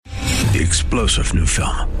The explosive new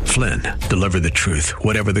film, Flynn, deliver the truth,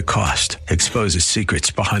 whatever the cost, exposes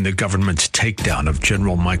secrets behind the government's takedown of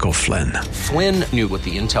General Michael Flynn. Flynn knew what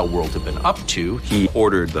the intel world had been up to. He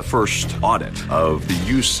ordered the first audit of the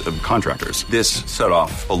use of contractors. This set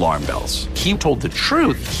off alarm bells. He told the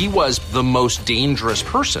truth. He was the most dangerous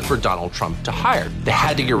person for Donald Trump to hire. They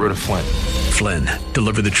had to get rid of Flynn. Flynn,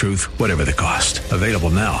 deliver the truth, whatever the cost. Available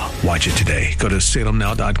now. Watch it today. Go to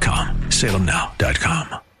salemnow.com.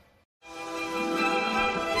 salemnow.com.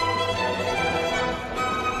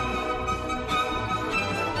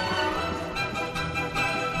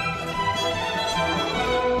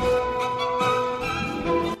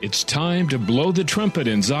 It's time to blow the trumpet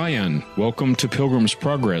in Zion. Welcome to Pilgrim's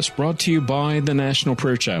Progress, brought to you by the National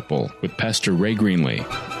Prayer Chapel with Pastor Ray Greenlee.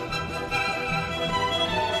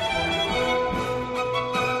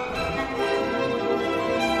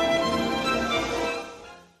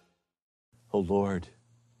 Oh Lord,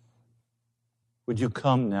 would you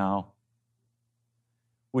come now?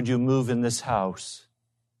 Would you move in this house?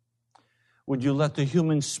 Would you let the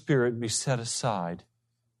human spirit be set aside?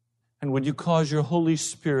 And would you cause your Holy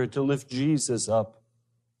Spirit to lift Jesus up?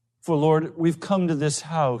 For Lord, we've come to this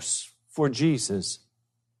house for Jesus.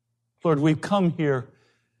 Lord, we've come here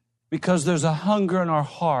because there's a hunger in our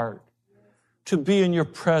heart to be in your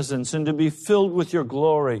presence and to be filled with your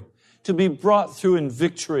glory, to be brought through in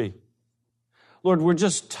victory. Lord, we're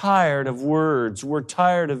just tired of words. We're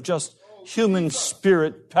tired of just human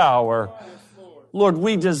spirit power. Lord,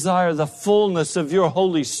 we desire the fullness of your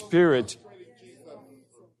Holy Spirit.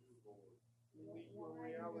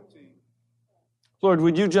 Lord,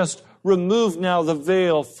 would you just remove now the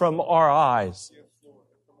veil from our eyes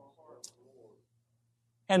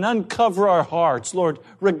and uncover our hearts, Lord,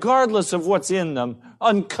 regardless of what's in them,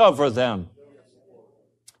 uncover them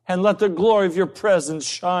and let the glory of your presence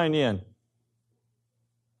shine in.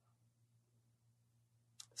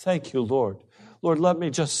 Thank you, Lord. Lord, let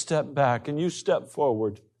me just step back and you step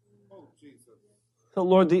forward. So,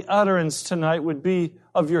 Lord, the utterance tonight would be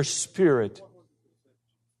of your Spirit,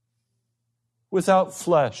 without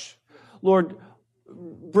flesh. Lord,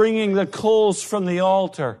 bringing the coals from the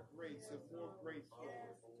altar,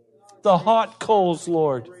 the hot coals,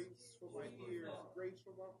 Lord.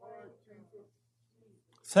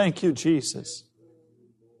 Thank you, Jesus.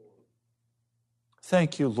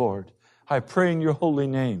 Thank you, Lord. I pray in your holy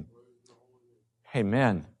name.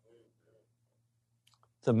 Amen.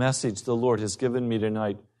 The message the Lord has given me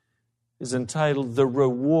tonight is entitled, The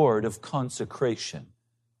Reward of Consecration.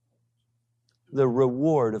 The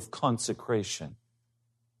reward of consecration.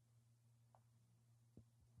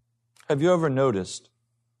 Have you ever noticed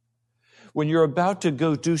when you're about to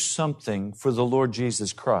go do something for the Lord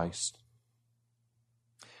Jesus Christ,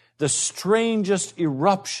 the strangest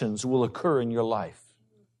eruptions will occur in your life?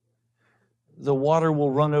 The water will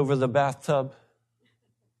run over the bathtub,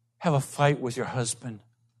 have a fight with your husband,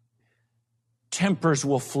 tempers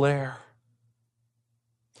will flare.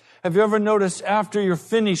 Have you ever noticed after you're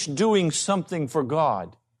finished doing something for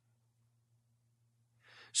God,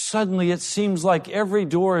 suddenly it seems like every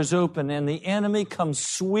door is open and the enemy comes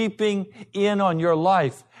sweeping in on your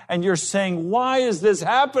life and you're saying, why is this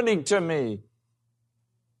happening to me?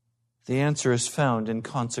 The answer is found in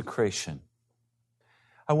consecration.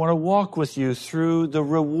 I want to walk with you through the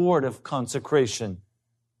reward of consecration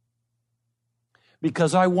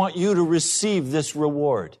because I want you to receive this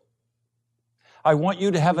reward. I want you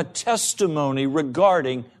to have a testimony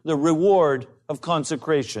regarding the reward of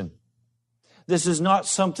consecration. This is not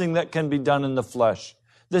something that can be done in the flesh.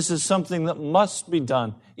 This is something that must be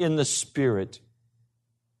done in the Spirit.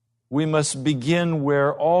 We must begin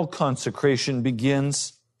where all consecration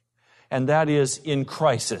begins, and that is in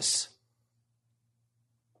crisis.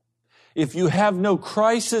 If you have no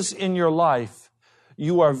crisis in your life,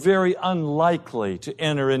 you are very unlikely to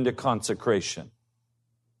enter into consecration.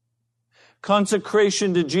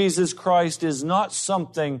 Consecration to Jesus Christ is not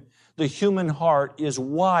something the human heart is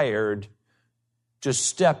wired to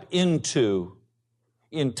step into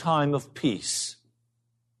in time of peace.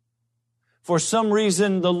 For some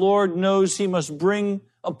reason, the Lord knows He must bring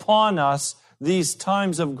upon us these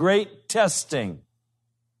times of great testing.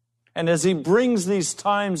 And as He brings these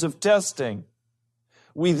times of testing,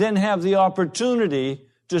 we then have the opportunity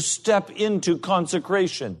to step into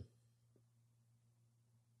consecration.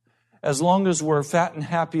 As long as we're fat and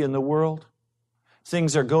happy in the world,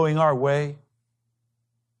 things are going our way,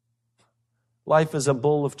 life is a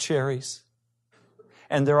bowl of cherries,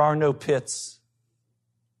 and there are no pits,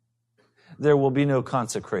 there will be no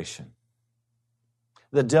consecration.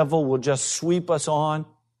 The devil will just sweep us on,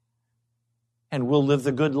 and we'll live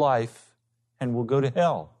the good life, and we'll go to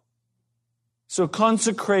hell. So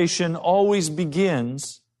consecration always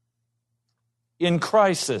begins in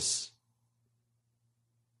crisis.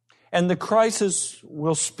 And the crisis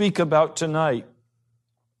we'll speak about tonight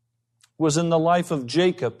was in the life of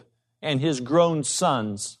Jacob and his grown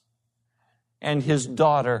sons and his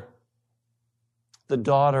daughter, the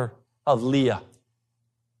daughter of Leah.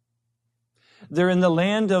 They're in the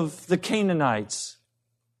land of the Canaanites.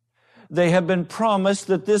 They have been promised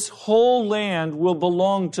that this whole land will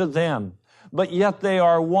belong to them, but yet they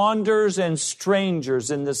are wanderers and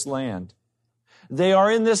strangers in this land. They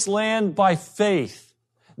are in this land by faith.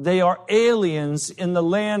 They are aliens in the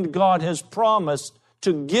land God has promised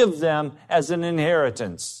to give them as an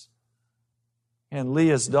inheritance. And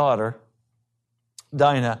Leah's daughter,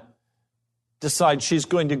 Dinah, decides she's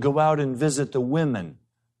going to go out and visit the women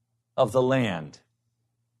of the land.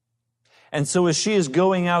 And so as she is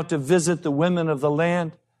going out to visit the women of the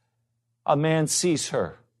land, a man sees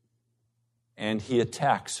her and he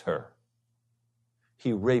attacks her.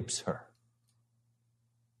 He rapes her.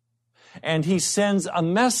 And he sends a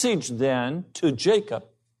message then to Jacob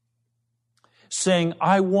saying,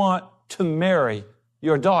 I want to marry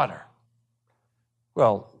your daughter.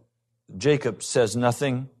 Well, Jacob says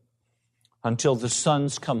nothing until the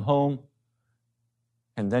sons come home.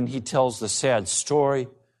 And then he tells the sad story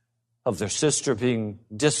of their sister being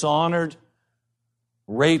dishonored,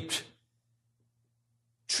 raped,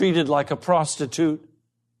 treated like a prostitute.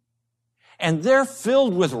 And they're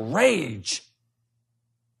filled with rage.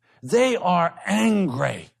 They are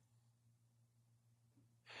angry.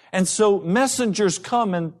 And so messengers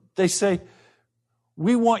come and they say,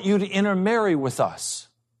 we want you to intermarry with us.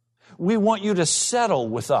 We want you to settle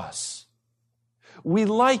with us. We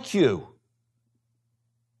like you.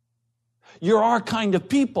 You're our kind of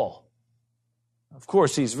people. Of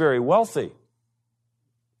course, he's very wealthy.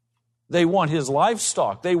 They want his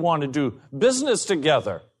livestock. They want to do business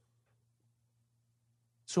together.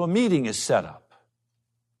 So a meeting is set up.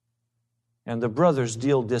 And the brothers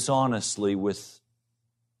deal dishonestly with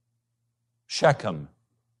Shechem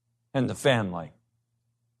and the family.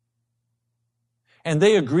 And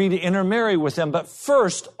they agree to intermarry with them. But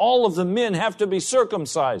first, all of the men have to be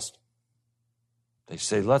circumcised. They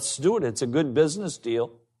say, let's do it. It's a good business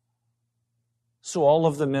deal. So all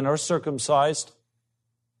of the men are circumcised.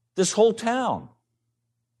 This whole town.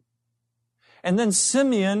 And then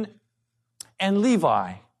Simeon and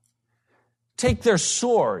Levi take their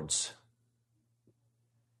swords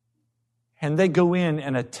and they go in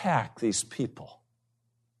and attack these people.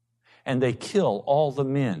 And they kill all the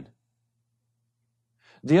men.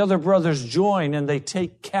 The other brothers join and they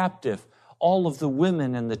take captive all of the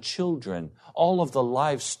women and the children, all of the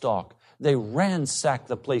livestock. They ransack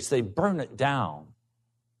the place. They burn it down.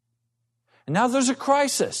 And now there's a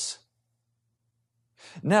crisis.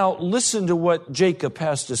 Now listen to what Jacob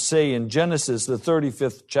has to say in Genesis, the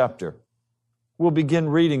 35th chapter. We'll begin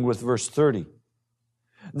reading with verse 30.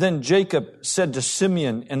 Then Jacob said to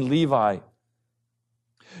Simeon and Levi,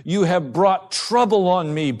 you have brought trouble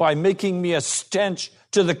on me by making me a stench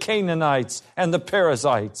to the Canaanites and the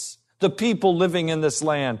Perizzites, the people living in this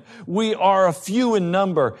land. We are a few in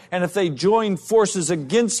number, and if they join forces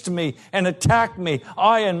against me and attack me,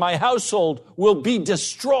 I and my household will be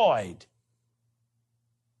destroyed.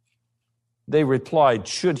 They replied,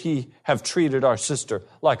 should he have treated our sister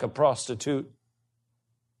like a prostitute?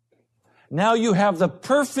 Now you have the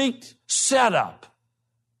perfect setup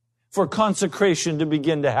for consecration to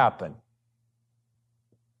begin to happen.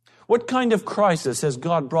 What kind of crisis has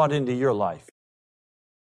God brought into your life?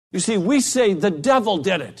 You see, we say the devil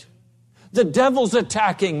did it. The devil's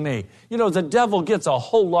attacking me. You know, the devil gets a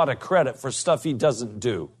whole lot of credit for stuff he doesn't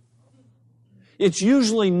do. It's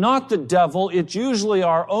usually not the devil. It's usually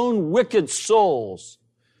our own wicked souls.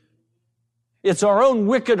 It's our own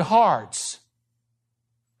wicked hearts.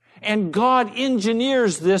 And God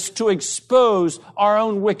engineers this to expose our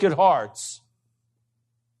own wicked hearts.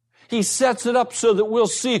 He sets it up so that we'll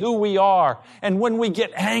see who we are. And when we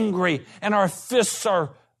get angry and our fists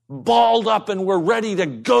are balled up and we're ready to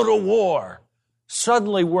go to war,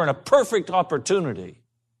 suddenly we're in a perfect opportunity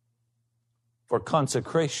for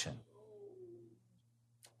consecration.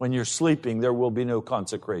 When you're sleeping, there will be no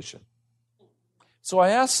consecration. So I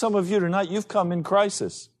ask some of you tonight, you've come in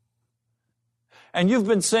crisis. And you've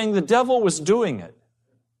been saying the devil was doing it.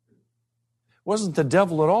 It wasn't the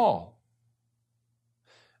devil at all.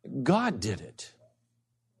 God did it.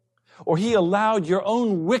 Or he allowed your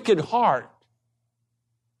own wicked heart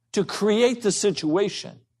to create the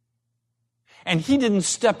situation. And he didn't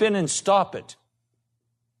step in and stop it.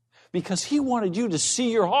 Because he wanted you to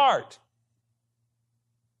see your heart.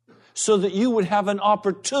 so that you would have an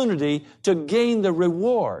opportunity to gain the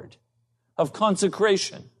reward of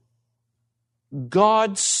consecration.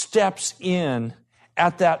 God steps in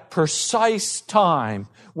at that precise time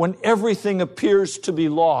when everything appears to be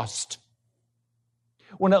lost.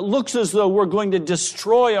 When it looks as though we're going to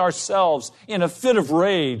destroy ourselves in a fit of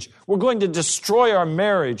rage, we're going to destroy our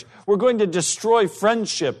marriage, we're going to destroy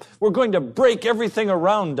friendship, we're going to break everything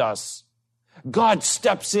around us, God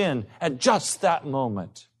steps in at just that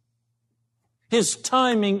moment. His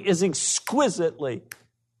timing is exquisitely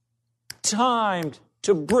timed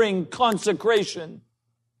to bring consecration.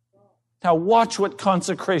 Now watch what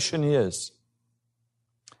consecration is.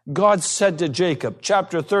 God said to Jacob,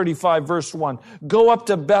 chapter 35, verse 1, go up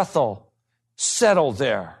to Bethel, settle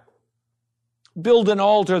there. Build an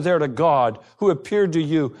altar there to God who appeared to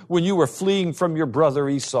you when you were fleeing from your brother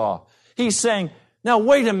Esau. He's saying, now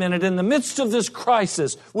wait a minute, in the midst of this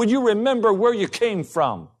crisis, would you remember where you came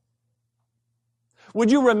from?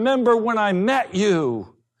 Would you remember when I met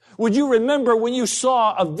you? Would you remember when you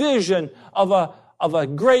saw a vision of a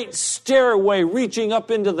great stairway reaching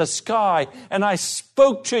up into the sky, and I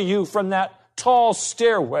spoke to you from that tall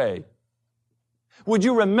stairway? Would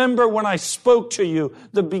you remember when I spoke to you?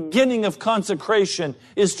 The beginning of consecration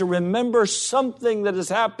is to remember something that has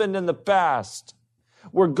happened in the past,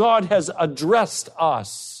 where God has addressed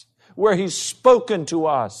us, where He's spoken to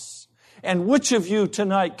us. And which of you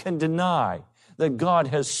tonight can deny that God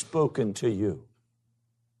has spoken to you?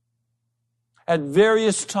 At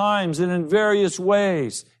various times and in various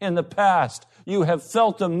ways in the past, you have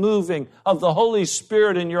felt the moving of the Holy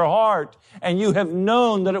Spirit in your heart, and you have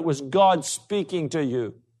known that it was God speaking to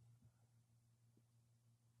you.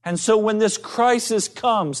 And so when this crisis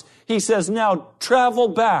comes, He says, now travel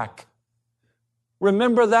back.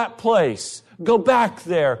 Remember that place. Go back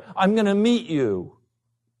there. I'm going to meet you.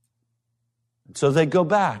 And so they go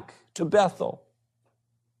back to Bethel.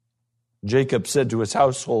 Jacob said to his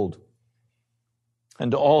household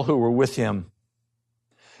and to all who were with him,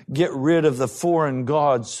 get rid of the foreign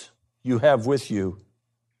gods you have with you,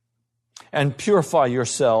 and purify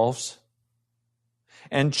yourselves,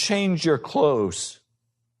 and change your clothes.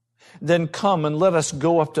 Then come and let us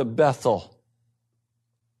go up to Bethel.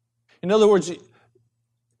 In other words,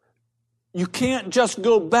 you can't just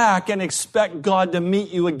go back and expect God to meet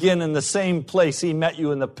you again in the same place He met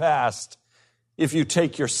you in the past if you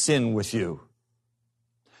take your sin with you.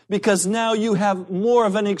 Because now you have more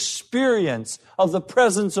of an experience of the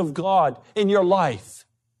presence of God in your life.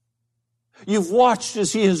 You've watched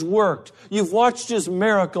as He has worked. You've watched His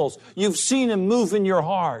miracles. You've seen Him move in your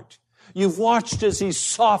heart. You've watched as He's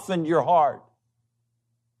softened your heart.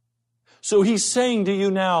 So He's saying to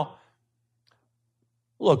you now,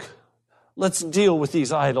 look, let's deal with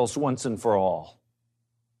these idols once and for all.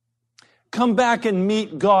 Come back and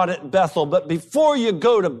meet God at Bethel, but before you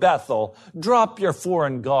go to Bethel, drop your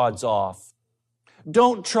foreign gods off.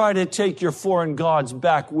 Don't try to take your foreign gods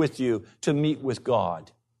back with you to meet with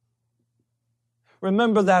God.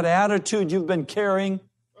 Remember that attitude you've been carrying?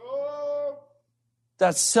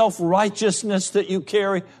 That self-righteousness that you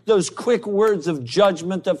carry? Those quick words of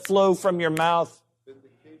judgment that flow from your mouth?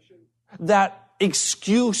 That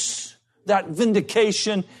excuse, that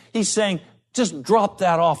vindication? He's saying, just drop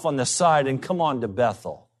that off on the side and come on to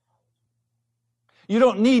Bethel. You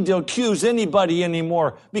don't need to accuse anybody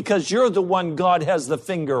anymore because you're the one God has the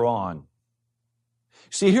finger on.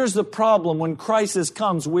 See, here's the problem. When crisis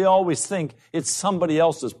comes, we always think it's somebody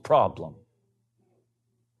else's problem.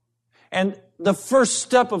 And the first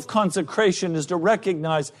step of consecration is to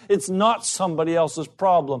recognize it's not somebody else's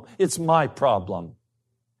problem, it's my problem.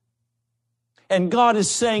 And God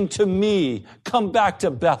is saying to me, come back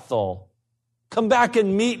to Bethel. Come back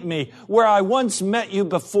and meet me where I once met you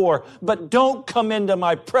before, but don't come into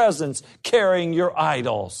my presence carrying your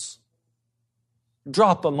idols.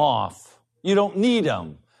 Drop them off. You don't need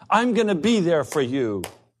them. I'm going to be there for you.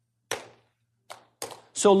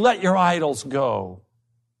 So let your idols go.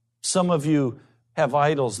 Some of you have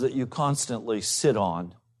idols that you constantly sit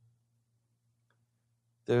on.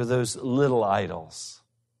 They're those little idols.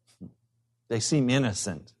 They seem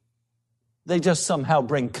innocent. They just somehow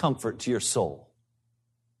bring comfort to your soul.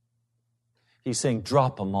 He's saying,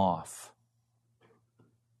 drop them off.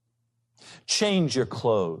 Change your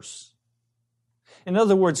clothes. In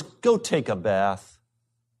other words, go take a bath.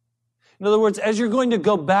 In other words, as you're going to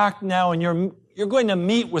go back now and you're going to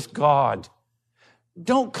meet with God,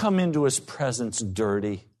 don't come into His presence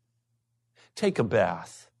dirty. Take a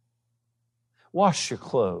bath. Wash your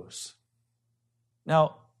clothes.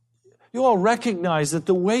 Now, you all recognize that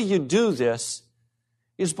the way you do this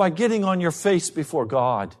is by getting on your face before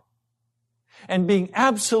God and being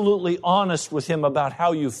absolutely honest with Him about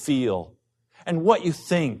how you feel and what you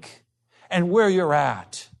think and where you're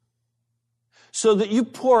at, so that you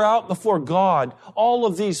pour out before God all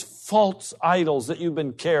of these false idols that you've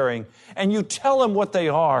been carrying, and you tell Him what they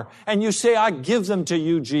are, and you say, I give them to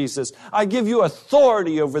you, Jesus. I give you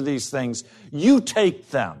authority over these things. You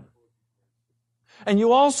take them. And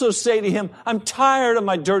you also say to Him, I'm tired of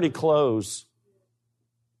my dirty clothes.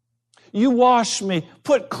 You wash me,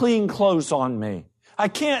 put clean clothes on me. I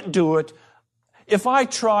can't do it. If I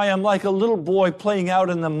try, I'm like a little boy playing out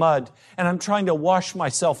in the mud, and I'm trying to wash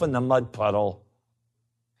myself in the mud puddle.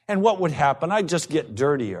 And what would happen? I'd just get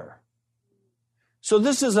dirtier. So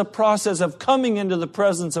this is a process of coming into the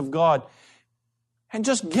presence of God and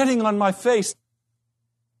just getting on my face.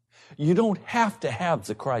 You don't have to have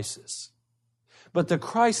the crisis. But the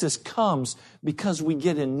crisis comes because we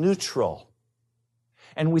get in neutral.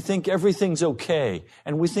 And we think everything's okay.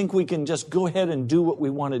 And we think we can just go ahead and do what we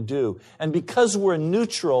want to do. And because we're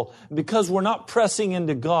neutral, because we're not pressing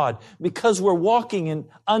into God, because we're walking in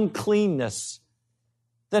uncleanness,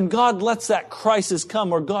 then God lets that crisis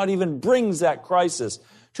come, or God even brings that crisis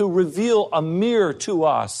to reveal a mirror to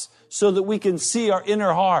us so that we can see our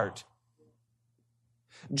inner heart.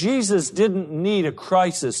 Jesus didn't need a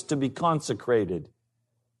crisis to be consecrated.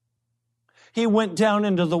 He went down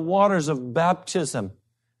into the waters of baptism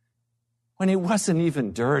when he wasn't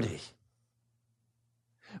even dirty.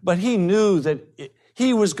 But he knew that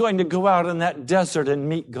he was going to go out in that desert and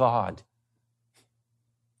meet God.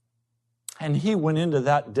 And he went into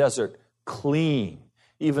that desert clean,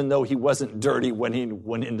 even though he wasn't dirty when he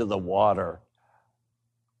went into the water.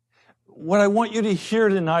 What I want you to hear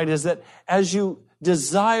tonight is that as you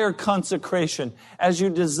desire consecration, as you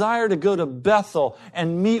desire to go to Bethel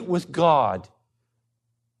and meet with God,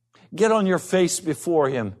 get on your face before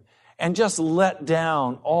Him and just let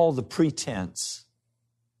down all the pretense.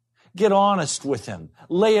 Get honest with Him.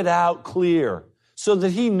 Lay it out clear so that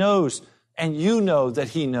He knows and you know that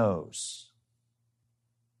He knows.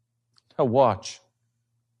 Now watch.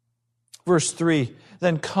 Verse 3,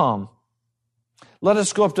 then come. Let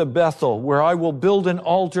us go up to Bethel, where I will build an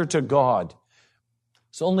altar to God.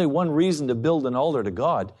 There's only one reason to build an altar to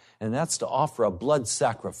God, and that's to offer a blood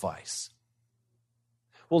sacrifice.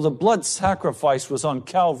 Well, the blood sacrifice was on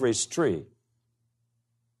Calvary's tree.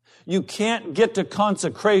 You can't get to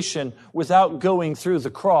consecration without going through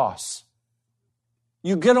the cross.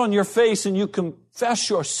 You get on your face and you confess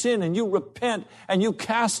your sin and you repent and you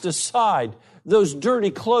cast aside those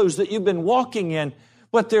dirty clothes that you've been walking in,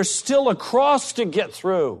 but there's still a cross to get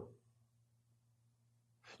through.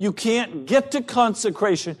 You can't get to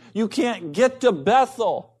consecration. You can't get to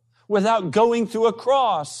Bethel without going through a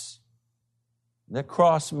cross. That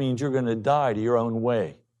cross means you're going to die to your own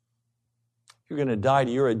way. You're going to die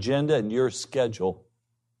to your agenda and your schedule.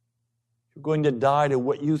 You're going to die to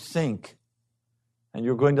what you think. And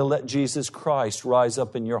you're going to let Jesus Christ rise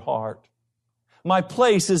up in your heart. My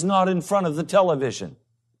place is not in front of the television.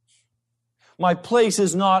 My place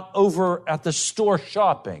is not over at the store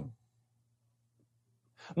shopping.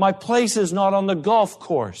 My place is not on the golf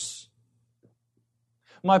course.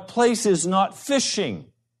 My place is not fishing.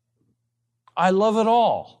 I love it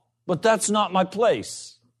all, but that's not my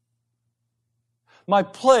place. My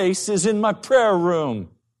place is in my prayer room.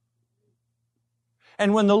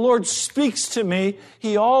 And when the Lord speaks to me,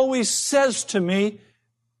 He always says to me,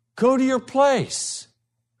 go to your place.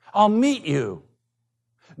 I'll meet you.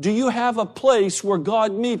 Do you have a place where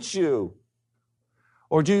God meets you?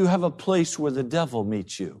 Or do you have a place where the devil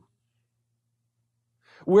meets you?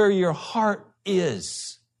 Where your heart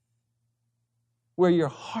is. Where your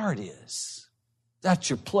heart is. That's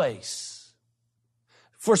your place.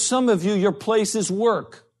 For some of you, your place is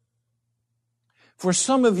work. For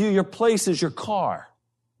some of you, your place is your car.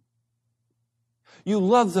 You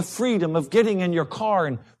love the freedom of getting in your car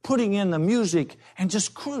and putting in the music and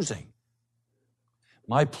just cruising.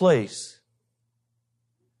 My place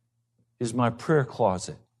is my prayer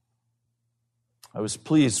closet. I was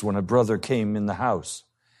pleased when a brother came in the house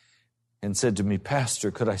and said to me,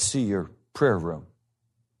 Pastor, could I see your prayer room?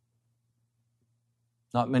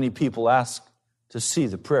 Not many people ask to see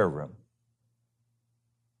the prayer room.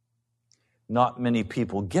 Not many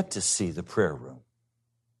people get to see the prayer room.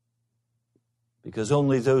 Because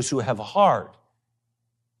only those who have a heart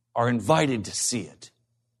are invited to see it.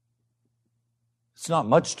 It's not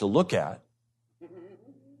much to look at.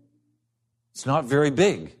 It's not very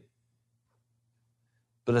big.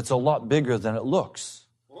 But it's a lot bigger than it looks.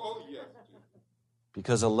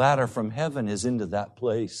 Because a ladder from heaven is into that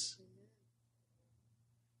place.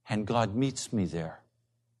 And God meets me there.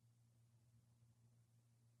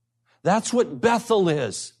 That's what Bethel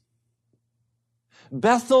is.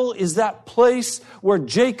 Bethel is that place where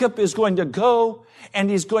Jacob is going to go, and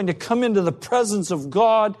he's going to come into the presence of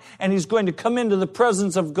God, and he's going to come into the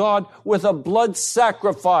presence of God with a blood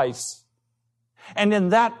sacrifice. And in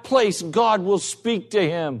that place, God will speak to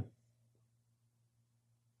him.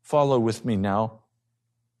 Follow with me now.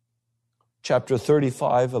 Chapter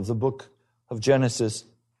 35 of the book of Genesis.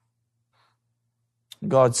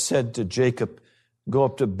 God said to Jacob, go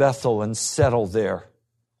up to Bethel and settle there.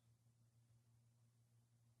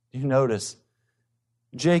 You notice,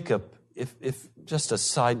 Jacob, if just a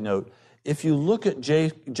side note, if you look at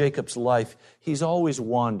Jacob's life, he's always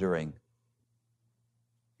wandering.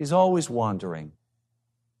 He's always wandering.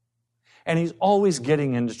 And he's always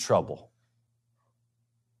getting into trouble.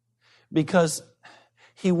 Because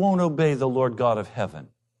he won't obey the Lord God of heaven.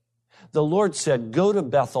 The Lord said, go to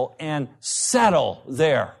Bethel and settle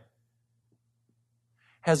there.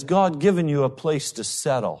 Has God given you a place to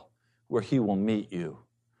settle where he will meet you?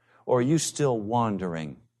 Or are you still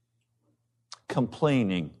wandering,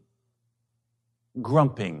 complaining,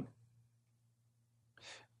 grumping?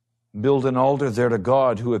 Build an altar there to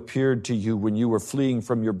God who appeared to you when you were fleeing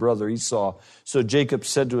from your brother Esau. So Jacob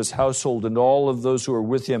said to his household and all of those who were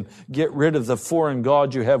with him, get rid of the foreign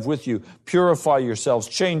god you have with you. Purify yourselves,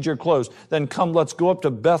 change your clothes. Then come, let's go up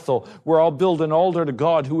to Bethel, where I'll build an altar to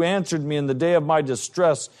God who answered me in the day of my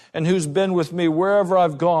distress and who's been with me wherever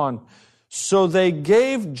I've gone. So they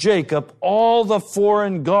gave Jacob all the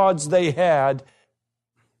foreign gods they had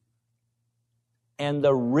and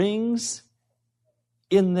the rings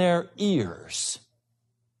in their ears.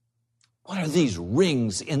 What are these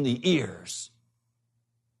rings in the ears?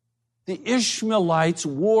 The Ishmaelites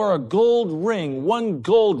wore a gold ring, one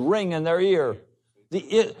gold ring in their ear.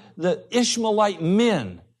 The Ishmaelite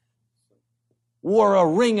men wore a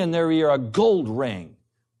ring in their ear, a gold ring.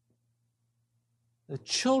 The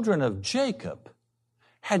children of Jacob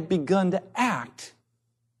had begun to act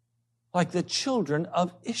like the children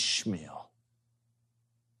of Ishmael.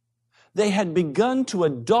 They had begun to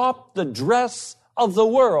adopt the dress of the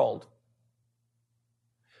world.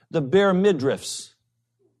 The bare midriffs,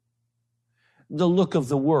 the look of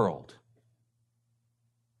the world,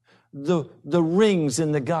 the rings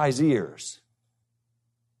in the guy's ears,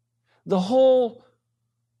 the whole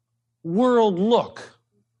world look.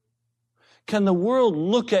 Can the world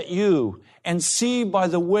look at you and see by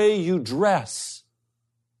the way you dress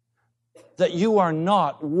that you are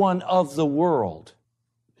not one of the world?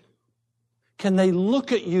 Can they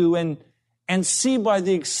look at you and see by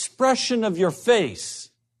the expression of your face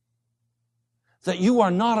that you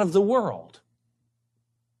are not of the world?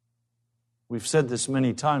 We've said this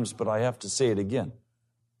many times, but I have to say it again.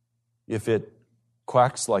 If it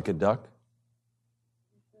quacks like a duck,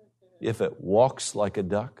 if it walks like a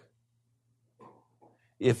duck,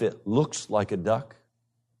 if it looks like a duck,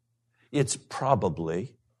 it's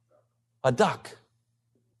probably a duck.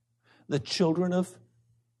 The children of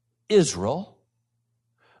Israel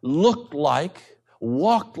looked like,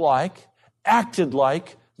 walked like, acted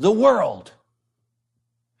like the world.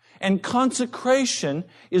 And consecration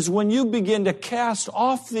is when you begin to cast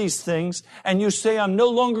off these things and you say, I'm no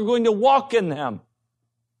longer going to walk in them.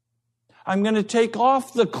 I'm going to take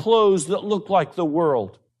off the clothes that look like the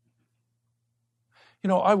world. You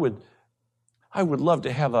know, I would love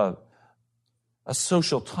to have a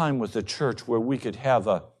social time with the church where we could have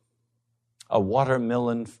a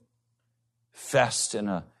watermelon fest and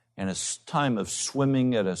a time of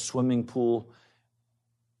swimming at a swimming pool,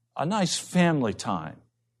 a nice family time.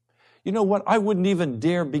 You know what? I wouldn't even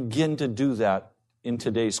dare begin to do that in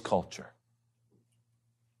today's culture.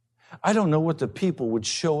 I don't know what the people would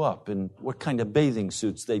show up and what kind of bathing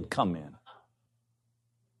suits they'd come in.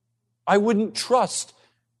 I wouldn't trust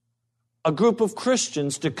a group of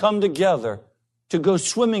Christians to come together, to go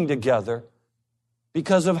swimming together,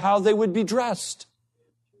 because of how they would be dressed.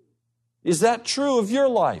 Is that true of your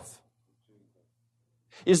life?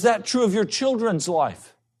 Is that true of your children's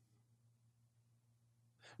life?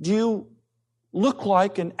 Do you look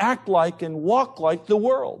like and act like and walk like the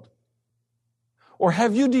world? Or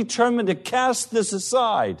have you determined to cast this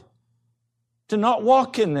aside, to not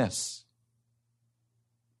walk in this?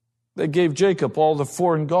 They gave Jacob all the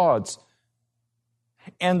foreign gods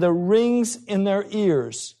and the rings in their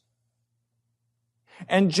ears.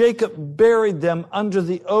 And Jacob buried them under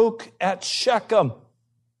the oak at Shechem.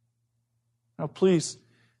 Now, please,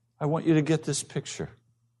 I want you to get this picture.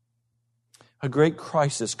 A great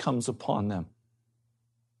crisis comes upon them.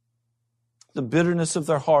 The bitterness of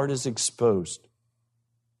their heart is exposed.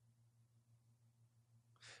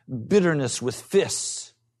 Bitterness with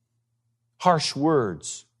fists, harsh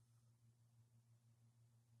words,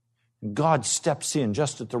 God steps in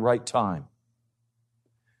just at the right time.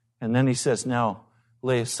 And then he says, now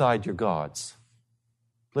lay aside your gods.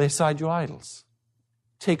 Lay aside your idols.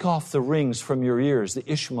 Take off the rings from your ears,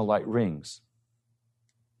 the Ishmaelite rings.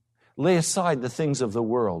 Lay aside the things of the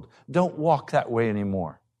world. Don't walk that way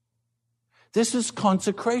anymore. This is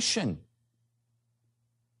consecration.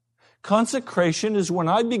 Consecration is when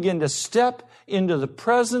I begin to step into the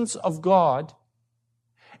presence of God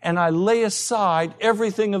and I lay aside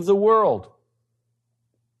everything of the world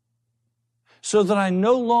so that I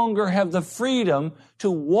no longer have the freedom to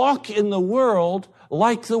walk in the world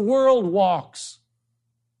like the world walks.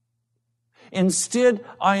 Instead,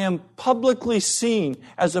 I am publicly seen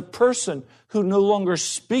as a person who no longer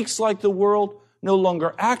speaks like the world, no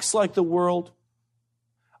longer acts like the world.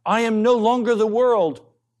 I am no longer the world.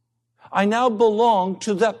 I now belong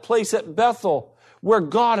to that place at Bethel where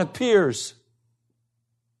God appears.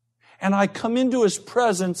 And I come into His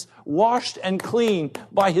presence washed and clean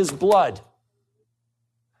by His blood.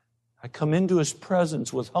 I come into His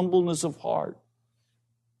presence with humbleness of heart.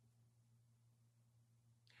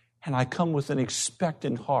 And I come with an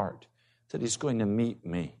expectant heart that He's going to meet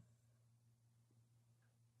me.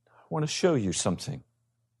 I want to show you something.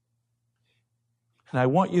 And I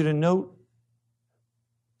want you to note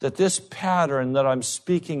that this pattern that I'm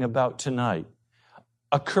speaking about tonight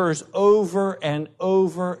occurs over and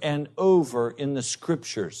over and over in the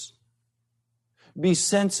Scriptures. Be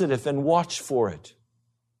sensitive and watch for it.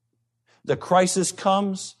 The crisis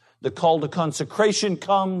comes, the call to consecration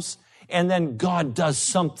comes, and then God does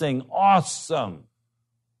something awesome.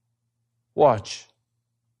 Watch.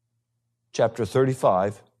 Chapter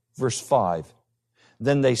 35, verse 5.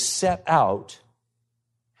 Then they set out,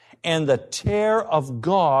 and the terror of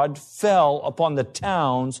God fell upon the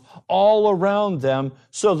towns all around them,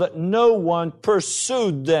 so that no one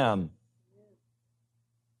pursued them.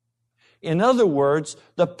 In other words,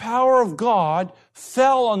 the power of God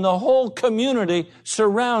fell on the whole community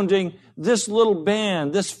surrounding this little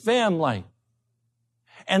band, this family.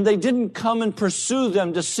 And they didn't come and pursue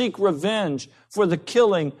them to seek revenge for the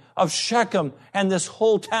killing of Shechem and this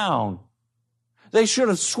whole town. They should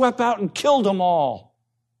have swept out and killed them all.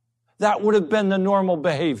 That would have been the normal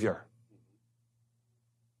behavior.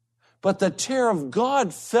 But the terror of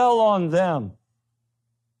God fell on them.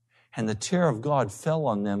 And the terror of God fell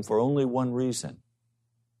on them for only one reason.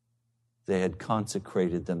 They had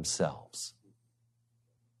consecrated themselves.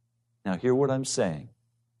 Now, hear what I'm saying.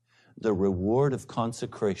 The reward of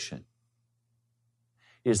consecration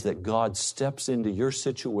is that God steps into your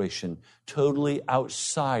situation totally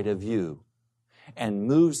outside of you and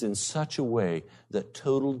moves in such a way that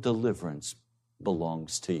total deliverance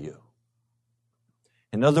belongs to you.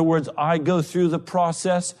 In other words, I go through the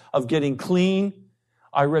process of getting clean.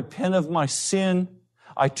 I repent of my sin.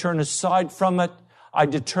 I turn aside from it. I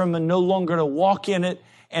determine no longer to walk in it.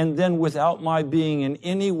 And then without my being in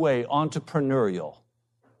any way entrepreneurial,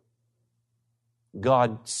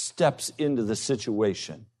 God steps into the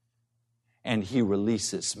situation and He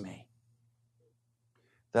releases me.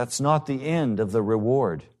 That's not the end of the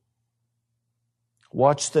reward.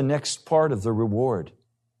 Watch the next part of the reward.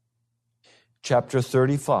 Chapter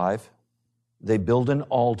 35, they build an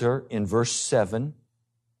altar in verse 7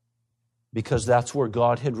 because that's where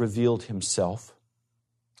God had revealed Himself.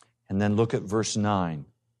 And then look at verse 9.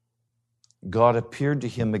 God appeared to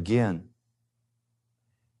him again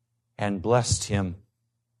and blessed him.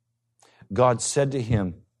 God said to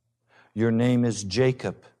him, "Your name is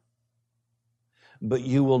Jacob, but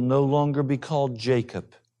you will no longer be called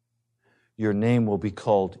Jacob. Your name will be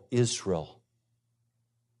called Israel."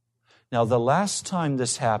 Now, the last time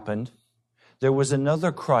this happened, there was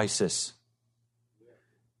another crisis.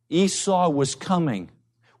 Esau was coming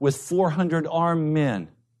with 400 armed men.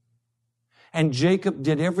 And Jacob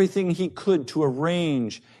did everything he could to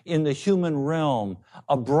arrange in the human realm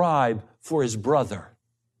a bribe for his brother.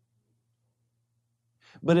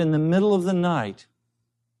 But in the middle of the night,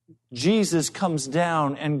 Jesus comes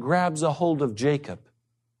down and grabs a hold of Jacob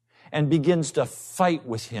and begins to fight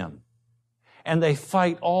with him. And they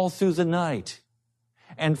fight all through the night.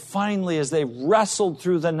 And finally, as they wrestled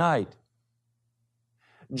through the night,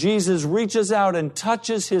 Jesus reaches out and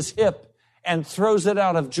touches his hip and throws it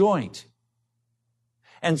out of joint.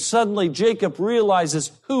 And suddenly Jacob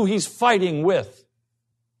realizes who he's fighting with.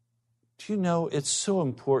 Do you know, it's so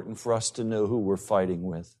important for us to know who we're fighting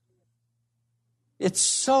with. It's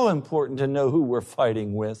so important to know who we're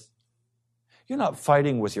fighting with. You're not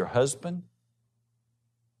fighting with your husband.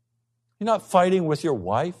 You're not fighting with your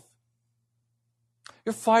wife.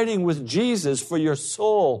 You're fighting with Jesus for your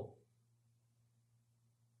soul.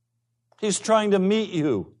 He's trying to meet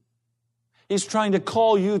you. He's trying to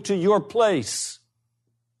call you to your place,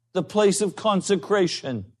 the place of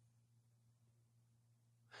consecration.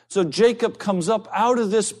 So Jacob comes up out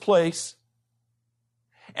of this place,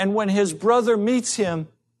 and when his brother meets him,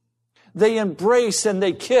 they embrace and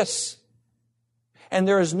they kiss. And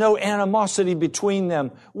there is no animosity between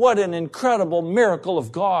them. What an incredible miracle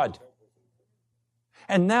of God.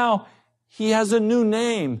 And now he has a new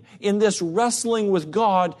name. In this wrestling with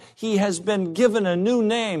God, he has been given a new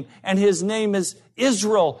name, and his name is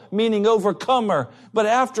Israel, meaning overcomer. But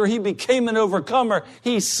after he became an overcomer,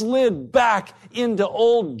 he slid back into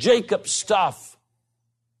old Jacob stuff.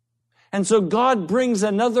 And so God brings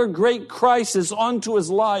another great crisis onto his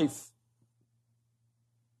life.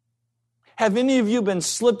 Have any of you been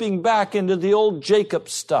slipping back into the old Jacob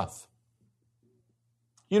stuff?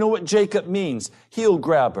 You know what Jacob means? Heel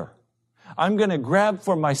grabber. I'm going to grab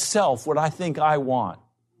for myself what I think I want.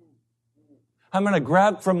 I'm going to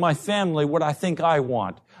grab from my family what I think I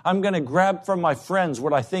want. I'm going to grab from my friends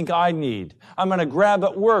what I think I need. I'm going to grab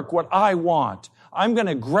at work what I want. I'm going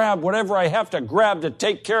to grab whatever I have to grab to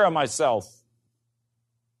take care of myself.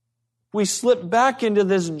 We slip back into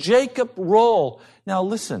this Jacob role. Now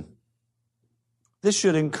listen. This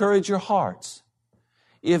should encourage your hearts.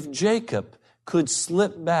 If Jacob could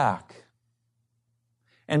slip back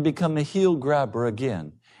and become a heel grabber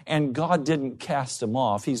again, and God didn't cast him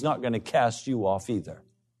off, he's not going to cast you off either.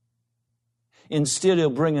 Instead, he'll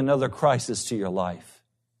bring another crisis to your life.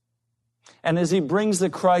 And as he brings the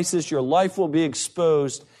crisis, your life will be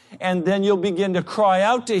exposed, and then you'll begin to cry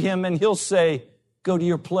out to him, and he'll say, go to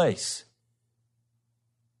your place.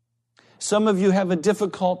 Some of you have a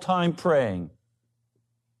difficult time praying.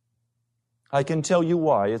 I can tell you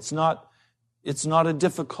why. It's not a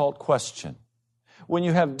difficult question. When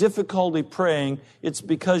you have difficulty praying, it's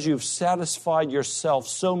because you've satisfied yourself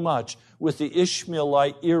so much with the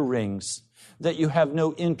Ishmaelite earrings that you have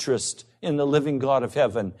no interest in the living God of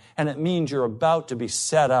heaven. And it means you're about to be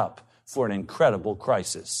set up for an incredible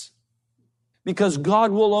crisis. Because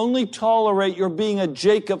God will only tolerate your being a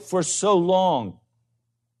Jacob for so long.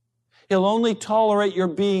 He'll only tolerate your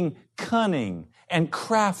being cunning and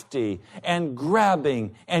crafty and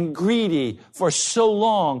grabbing and greedy for so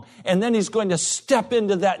long. And then he's going to step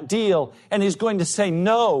into that deal and he's going to say,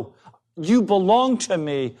 no, you belong to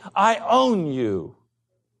me. I own you.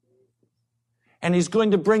 And he's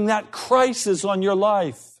going to bring that crisis on your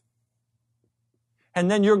life.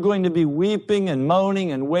 And then you're going to be weeping and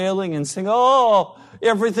moaning and wailing and saying, oh,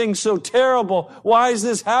 everything's so terrible. Why is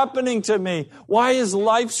this happening to me? Why is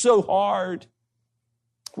life so hard?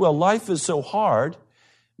 Well, life is so hard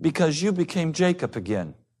because you became Jacob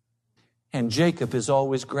again. And Jacob is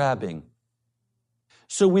always grabbing.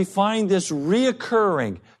 So we find this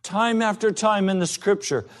reoccurring time after time in the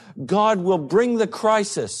Scripture. God will bring the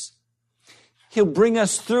crisis. He'll bring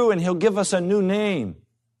us through and He'll give us a new name.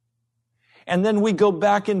 And then we go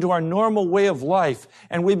back into our normal way of life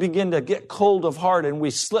and we begin to get cold of heart and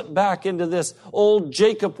we slip back into this old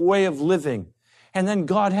Jacob way of living. And then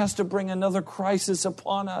God has to bring another crisis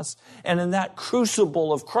upon us. And in that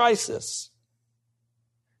crucible of crisis,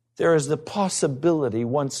 there is the possibility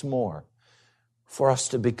once more for us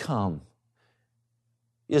to become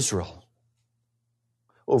Israel,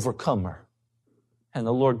 overcomer. And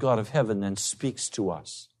the Lord God of heaven then speaks to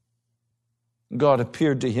us. God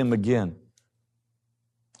appeared to him again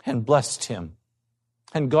and blessed him.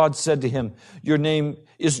 And God said to him, your name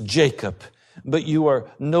is Jacob, but you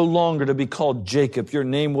are no longer to be called Jacob. Your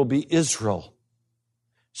name will be Israel.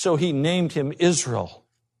 So he named him Israel.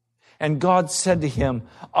 And God said to him,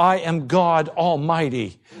 I am God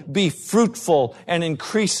Almighty. Be fruitful and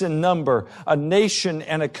increase in number. A nation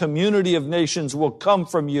and a community of nations will come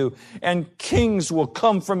from you, and kings will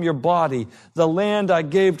come from your body. The land I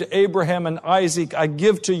gave to Abraham and Isaac, I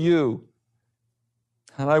give to you.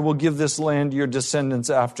 And I will give this land to your descendants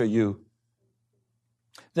after you.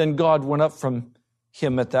 Then God went up from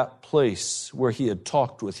him at that place where he had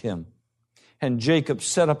talked with him. And Jacob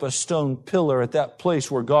set up a stone pillar at that place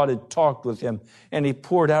where God had talked with him. And he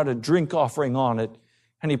poured out a drink offering on it.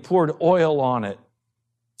 And he poured oil on it.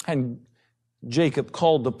 And Jacob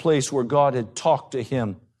called the place where God had talked to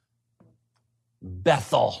him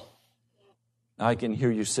Bethel. I can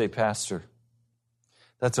hear you say, Pastor,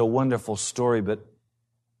 that's a wonderful story, but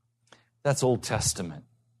that's Old Testament.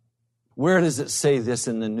 Where does it say this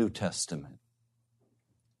in the New Testament?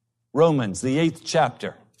 Romans, the 8th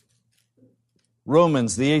chapter.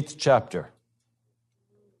 Romans, the 8th chapter.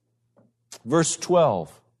 Verse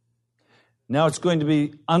 12. Now it's going to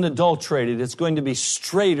be unadulterated. It's going to be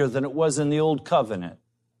straighter than it was in the Old Covenant.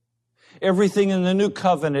 Everything in the New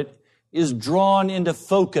Covenant is drawn into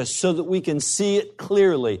focus so that we can see it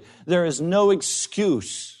clearly. There is no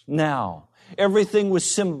excuse now. Everything was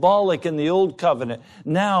symbolic in the old covenant.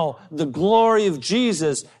 Now, the glory of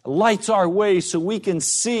Jesus lights our way so we can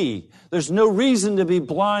see. There's no reason to be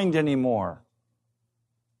blind anymore.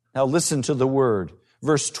 Now listen to the word.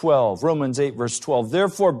 Verse 12, Romans 8, verse 12.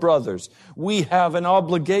 Therefore, brothers, we have an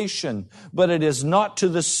obligation, but it is not to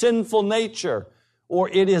the sinful nature, or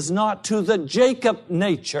it is not to the Jacob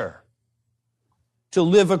nature, to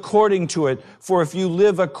live according to it. For if you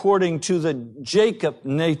live according to the Jacob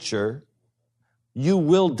nature, you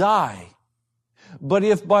will die. But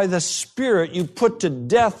if by the Spirit you put to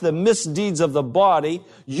death the misdeeds of the body,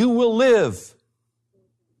 you will live.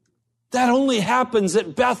 That only happens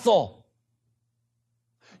at Bethel.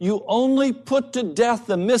 You only put to death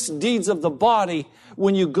the misdeeds of the body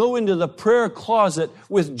when you go into the prayer closet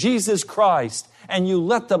with Jesus Christ and you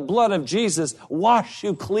let the blood of Jesus wash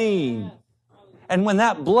you clean. And when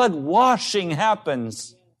that blood washing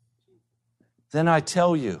happens, then I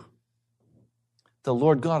tell you, the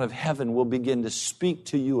Lord God of heaven will begin to speak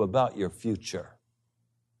to you about your future.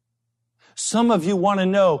 Some of you want to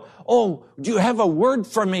know, oh, do you have a word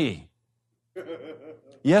for me?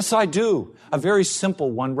 Yes, I do. A very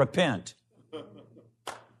simple one, repent.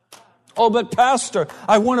 Oh, but Pastor,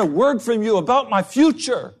 I want a word from you about my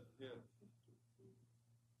future.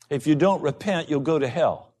 If you don't repent, you'll go to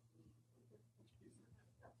hell.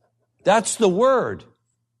 That's the word.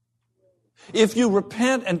 If you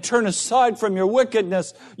repent and turn aside from your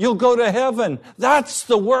wickedness, you'll go to heaven. That's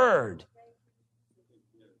the word.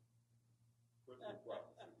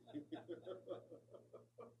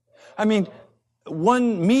 I mean,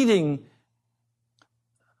 one meeting,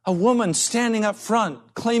 a woman standing up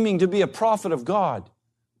front claiming to be a prophet of God.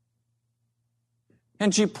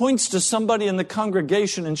 And she points to somebody in the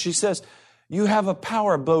congregation and she says, you have a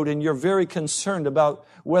power boat and you're very concerned about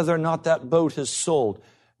whether or not that boat has sold.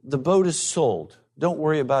 The boat is sold. Don't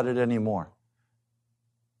worry about it anymore.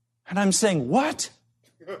 And I'm saying, what?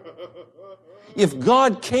 If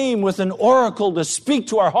God came with an oracle to speak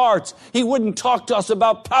to our hearts, He wouldn't talk to us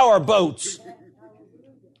about power boats.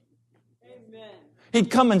 He'd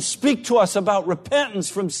come and speak to us about repentance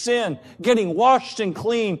from sin, getting washed and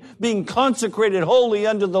clean, being consecrated wholly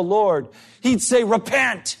unto the Lord. He'd say,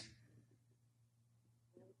 repent.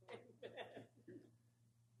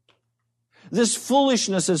 This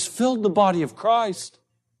foolishness has filled the body of Christ.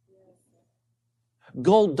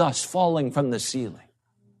 Gold dust falling from the ceiling.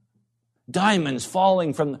 Diamonds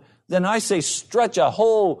falling from then I say stretch a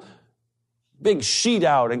whole big sheet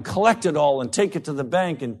out and collect it all and take it to the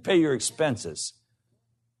bank and pay your expenses.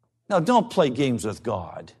 Now, don't play games with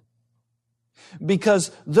God.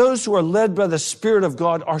 Because those who are led by the Spirit of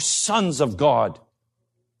God are sons of God.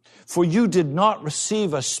 For you did not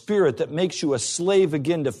receive a spirit that makes you a slave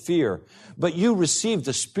again to fear, but you received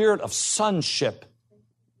the spirit of sonship.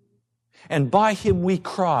 And by Him we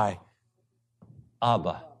cry,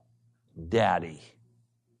 Abba, Daddy.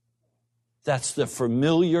 That's the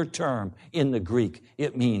familiar term in the Greek.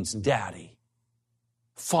 It means Daddy,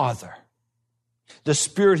 Father. The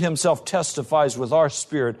Spirit Himself testifies with our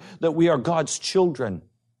spirit that we are God's children.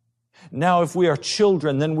 Now, if we are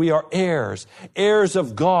children, then we are heirs, heirs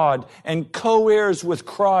of God and co-heirs with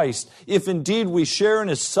Christ, if indeed we share in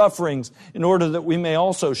His sufferings in order that we may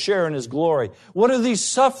also share in His glory. What are these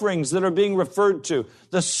sufferings that are being referred to?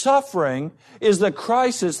 The suffering is the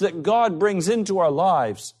crisis that God brings into our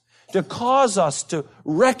lives to cause us to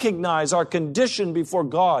recognize our condition before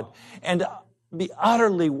God and be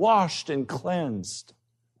utterly washed and cleansed.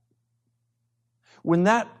 When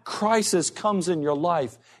that crisis comes in your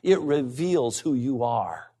life, it reveals who you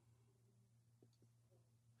are.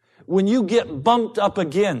 When you get bumped up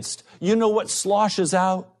against, you know what sloshes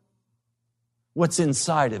out? What's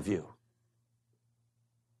inside of you.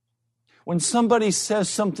 When somebody says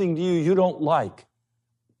something to you you don't like,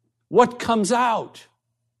 what comes out?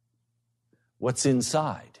 What's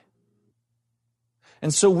inside.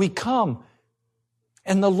 And so we come,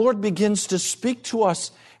 and the Lord begins to speak to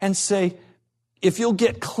us and say, if you'll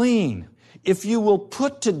get clean, if you will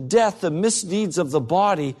put to death the misdeeds of the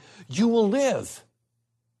body, you will live.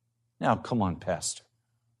 Now, come on, Pastor.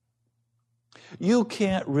 You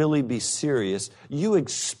can't really be serious. You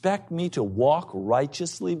expect me to walk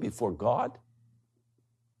righteously before God?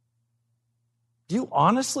 Do you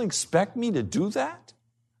honestly expect me to do that?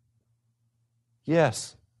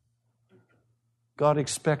 Yes. God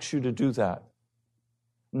expects you to do that.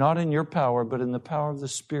 Not in your power, but in the power of the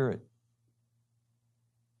Spirit.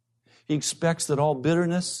 He expects that all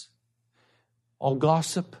bitterness, all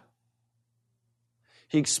gossip,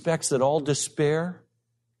 He expects that all despair,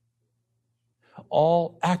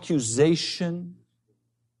 all accusation.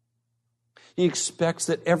 He expects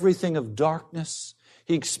that everything of darkness,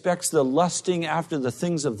 He expects the lusting after the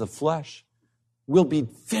things of the flesh will be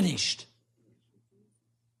finished.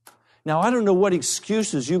 Now, I don't know what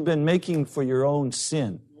excuses you've been making for your own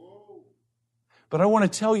sin. But I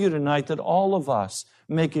want to tell you tonight that all of us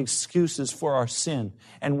make excuses for our sin,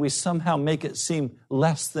 and we somehow make it seem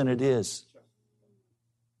less than it is.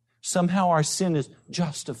 Somehow our sin is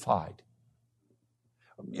justified.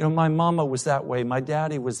 You know, my mama was that way. My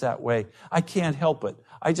daddy was that way. I can't help it.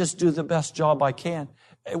 I just do the best job I can.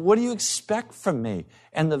 What do you expect from me?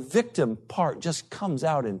 And the victim part just comes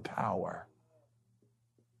out in power.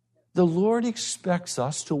 The Lord expects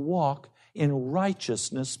us to walk in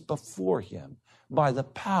righteousness before Him by the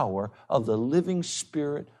power of the living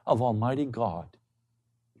Spirit of Almighty God.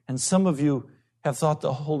 And some of you have thought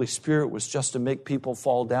the Holy Spirit was just to make people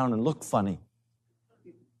fall down and look funny.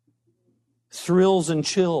 Thrills and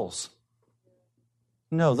chills.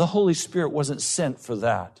 No, the Holy Spirit wasn't sent for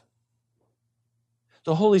that.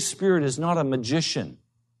 The Holy Spirit is not a magician.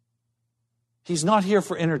 He's not here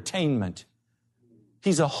for entertainment.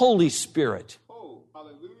 He's a Holy Spirit. Oh,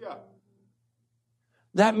 hallelujah.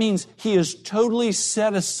 That means He is totally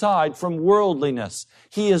set aside from worldliness.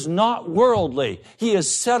 He is not worldly. He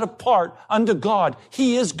is set apart unto God.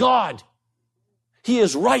 He is God. He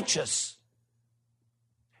is righteous.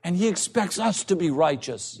 And He expects us to be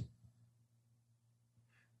righteous.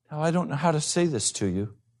 Now, I don't know how to say this to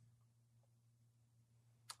you.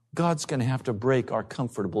 God's going to have to break our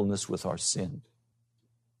comfortableness with our sin.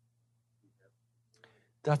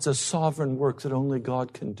 That's a sovereign work that only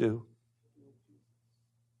God can do.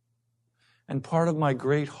 And part of my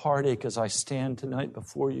great heartache as I stand tonight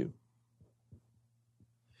before you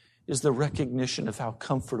is the recognition of how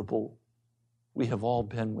comfortable we have all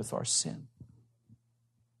been with our sin.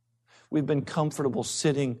 We've been comfortable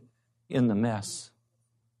sitting in the mess.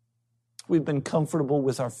 We've been comfortable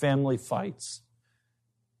with our family fights.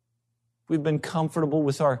 We've been comfortable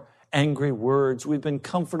with our angry words. We've been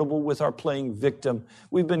comfortable with our playing victim.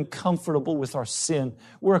 We've been comfortable with our sin.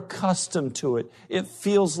 We're accustomed to it. It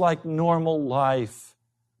feels like normal life.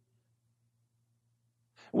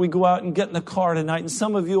 We go out and get in the car tonight, and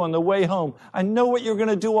some of you on the way home, I know what you're going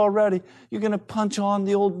to do already. You're going to punch on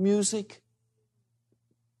the old music.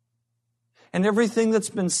 And everything that's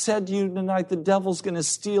been said to you tonight, the devil's going to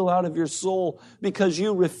steal out of your soul because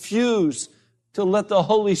you refuse to let the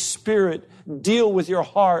Holy Spirit deal with your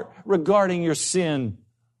heart regarding your sin.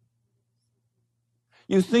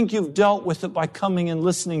 You think you've dealt with it by coming and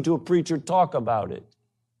listening to a preacher talk about it.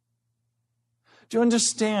 Do you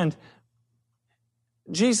understand?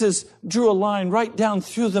 Jesus drew a line right down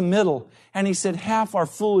through the middle, and He said, half are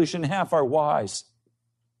foolish and half are wise.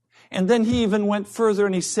 And then He even went further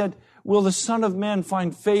and He said, will the Son of Man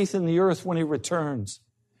find faith in the earth when He returns?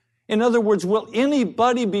 In other words, will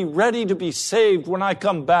anybody be ready to be saved when I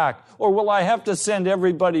come back? Or will I have to send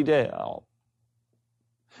everybody to hell?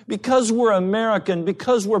 Because we're American,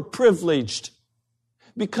 because we're privileged,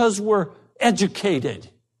 because we're educated,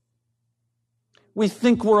 we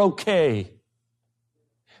think we're okay.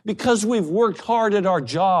 Because we've worked hard at our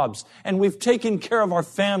jobs and we've taken care of our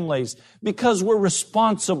families, because we're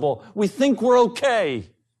responsible, we think we're okay.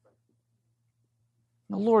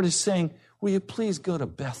 The Lord is saying, will you please go to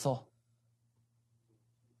Bethel?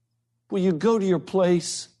 Will you go to your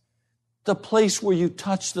place, the place where you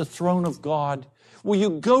touch the throne of God? Will you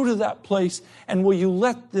go to that place and will you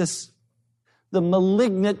let the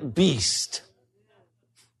malignant beast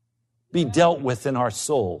be dealt with in our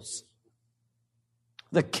souls?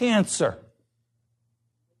 The cancer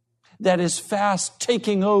that is fast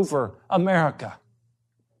taking over America.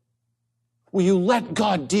 Will you let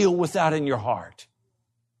God deal with that in your heart?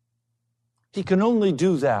 He can only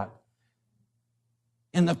do that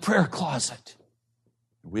in the prayer closet.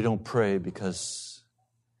 We don't pray because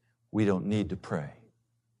we don't need to pray.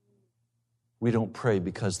 We don't pray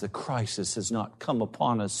because the crisis has not come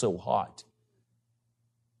upon us so hot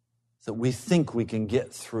that we think we can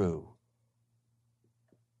get through.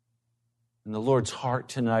 And the Lord's heart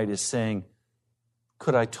tonight is saying,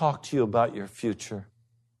 could I talk to you about your future?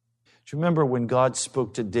 Do you remember when God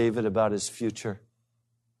spoke to David about his future?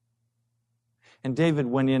 And David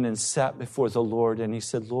went in and sat before the Lord and he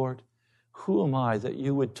said, Lord, who am I that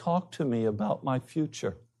you would talk to me about my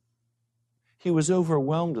future? He was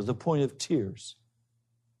overwhelmed to the point of tears.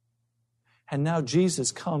 And now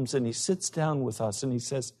Jesus comes and He sits down with us and He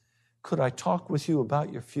says, could I talk with you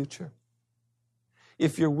about your future?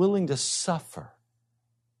 If you're willing to suffer,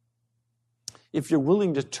 if you're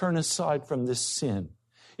willing to turn aside from this sin,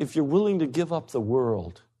 if you're willing to give up the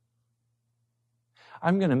world,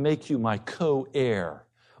 I'm going to make you my co-heir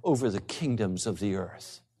over the kingdoms of the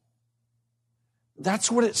earth.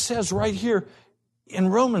 That's what it says right here in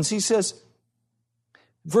Romans. He says,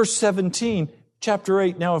 verse 17, chapter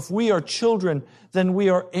 8, now if we are children, then we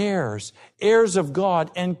are heirs, heirs of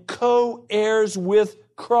God, and co-heirs with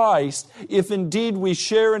Christ, if indeed we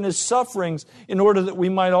share in His sufferings, in order that we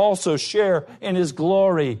might also share in His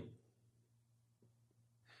glory.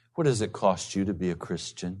 What does it cost you to be a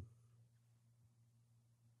Christian?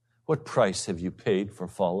 What price have you paid for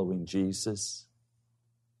following Jesus?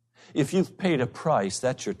 If you've paid a price,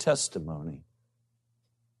 that's your testimony.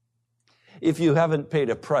 If you haven't paid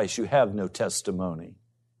a price, you have no testimony.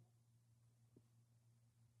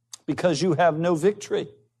 Because you have no victory.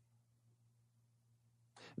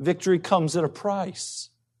 Victory comes at a price.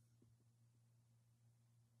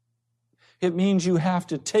 It means you have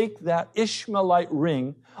to take that Ishmaelite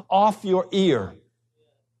ring off your ear.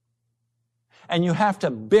 And you have to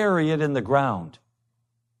bury it in the ground.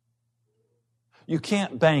 You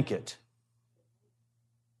can't bank it.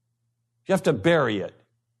 You have to bury it.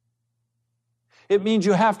 It means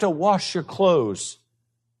you have to wash your clothes.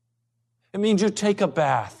 It means you take a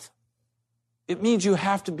bath. It means you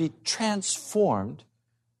have to be transformed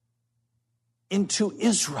into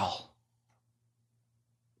Israel.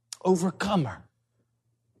 Overcomer.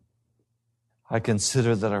 I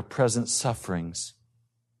consider that our present sufferings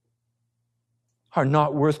are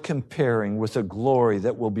not worth comparing with the glory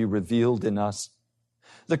that will be revealed in us.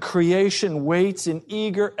 The creation waits in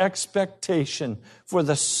eager expectation for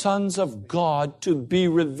the sons of God to be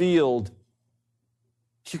revealed.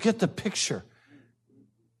 You get the picture.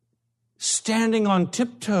 Standing on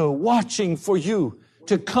tiptoe, watching for you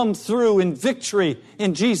to come through in victory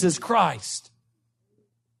in Jesus Christ.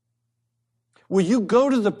 Will you go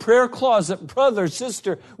to the prayer closet, brother,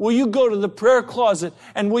 sister? Will you go to the prayer closet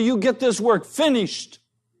and will you get this work finished?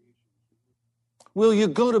 Will you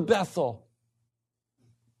go to Bethel?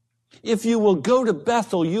 If you will go to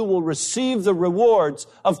Bethel, you will receive the rewards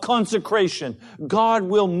of consecration. God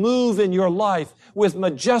will move in your life with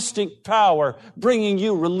majestic power, bringing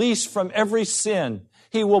you release from every sin.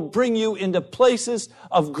 He will bring you into places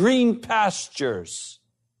of green pastures.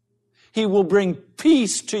 He will bring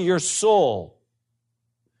peace to your soul.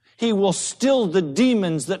 He will still the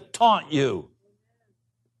demons that taunt you.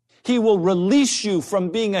 He will release you from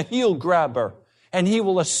being a heel grabber, and He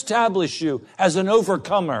will establish you as an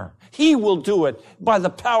overcomer. He will do it by the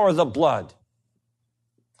power of the blood.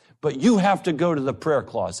 But you have to go to the prayer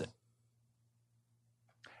closet,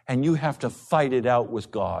 and you have to fight it out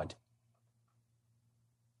with God.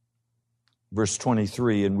 Verse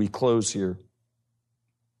 23, and we close here.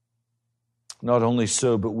 Not only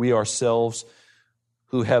so, but we ourselves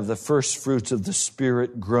who have the first fruits of the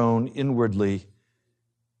Spirit groan inwardly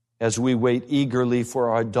as we wait eagerly for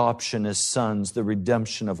our adoption as sons, the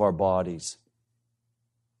redemption of our bodies.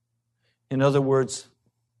 In other words,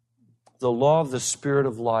 the law of the Spirit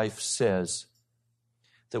of life says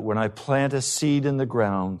that when I plant a seed in the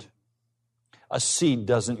ground, a seed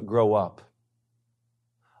doesn't grow up.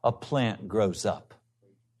 A plant grows up.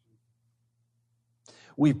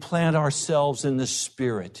 We plant ourselves in the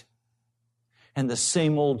Spirit, and the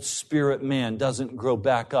same old spirit man doesn't grow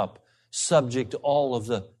back up, subject to all of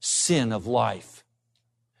the sin of life.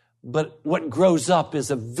 But what grows up is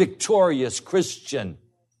a victorious Christian,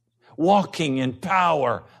 walking in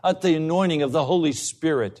power at the anointing of the Holy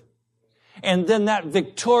Spirit. And then that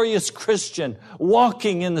victorious Christian,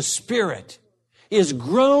 walking in the Spirit, is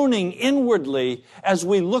groaning inwardly as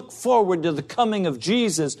we look forward to the coming of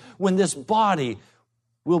Jesus, when this body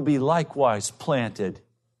will be likewise planted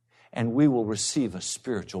and we will receive a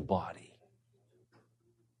spiritual body.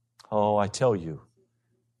 Oh, I tell you,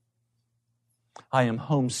 I am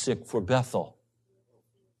homesick for Bethel.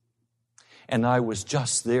 And I was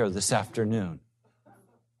just there this afternoon.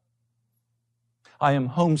 I am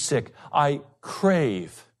homesick. I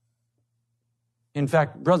crave. In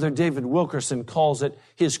fact, Brother David Wilkerson calls it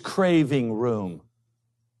his craving room.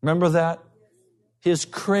 Remember that? His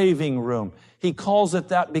craving room. He calls it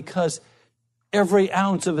that because every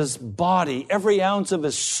ounce of his body, every ounce of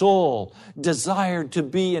his soul desired to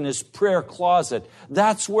be in his prayer closet.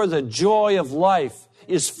 That's where the joy of life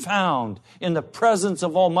is found, in the presence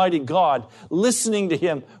of Almighty God, listening to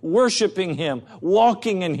Him, worshiping Him,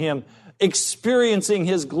 walking in Him, experiencing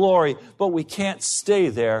His glory. But we can't stay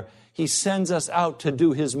there. He sends us out to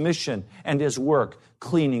do His mission and His work,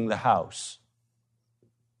 cleaning the house,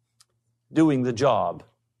 doing the job,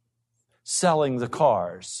 selling the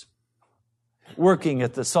cars, working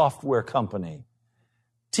at the software company,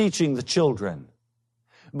 teaching the children.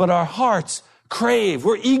 But our hearts crave.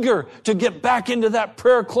 We're eager to get back into that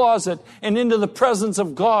prayer closet and into the presence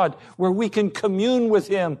of God where we can commune with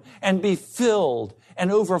Him and be filled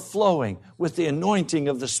and overflowing with the anointing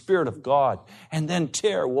of the Spirit of God. And then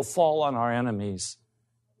terror will fall on our enemies.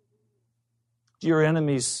 Do your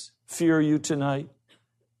enemies fear you tonight?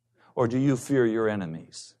 Or do you fear your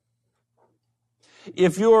enemies?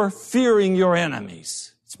 If you're fearing your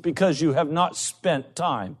enemies, it's because you have not spent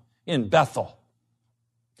time in Bethel.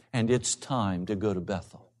 And it's time to go to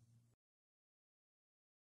Bethel.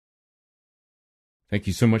 Thank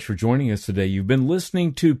you so much for joining us today. You've been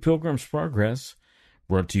listening to Pilgrim's Progress,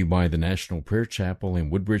 brought to you by the National Prayer Chapel in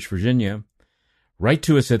Woodbridge, Virginia. Write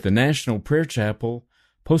to us at the National Prayer Chapel,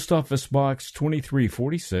 Post Office Box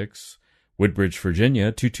 2346, Woodbridge,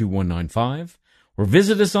 Virginia 22195, or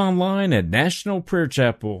visit us online at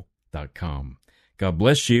nationalprayerchapel.com. God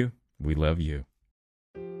bless you. We love you.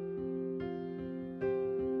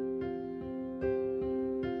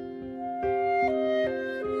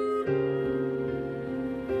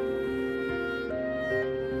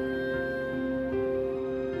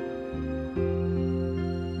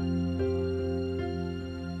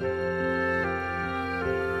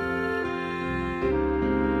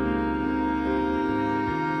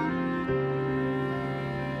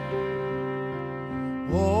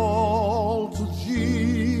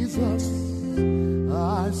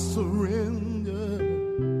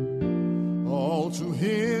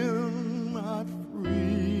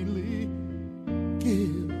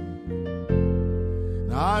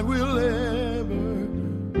 I will ever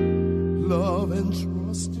love and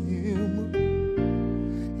trust Him,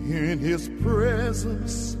 in His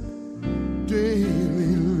presence daily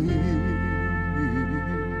live.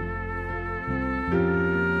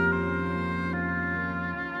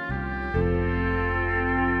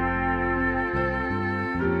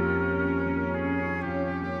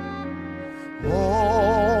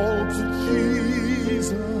 All to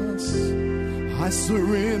Jesus I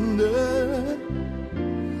surrender.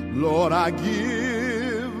 Lord, I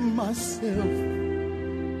give myself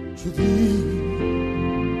to Thee.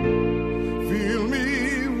 Fill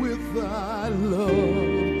me with Thy love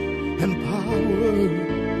and power,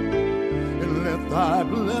 and let Thy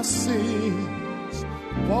blessings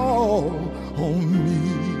fall on me.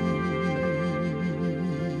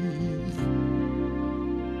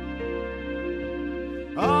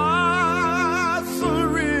 I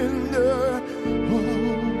surrender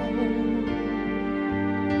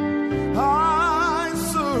I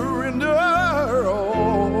surrender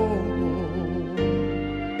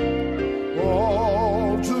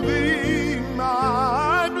all to Thee,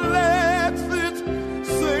 my blessed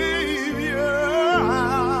Savior.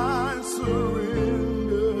 I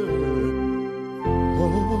surrender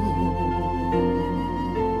all.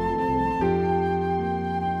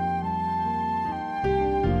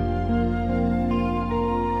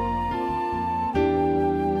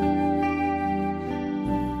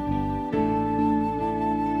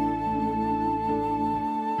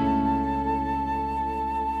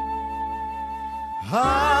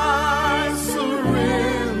 I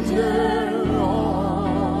surrender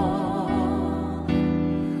all.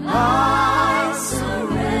 I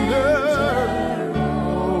surrender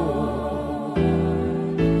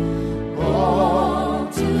all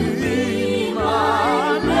to Thee,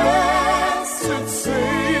 my blessed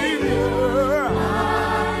Savior.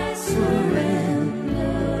 I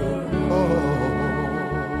surrender all.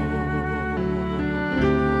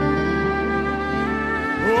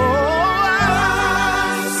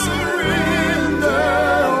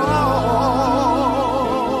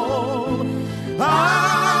 I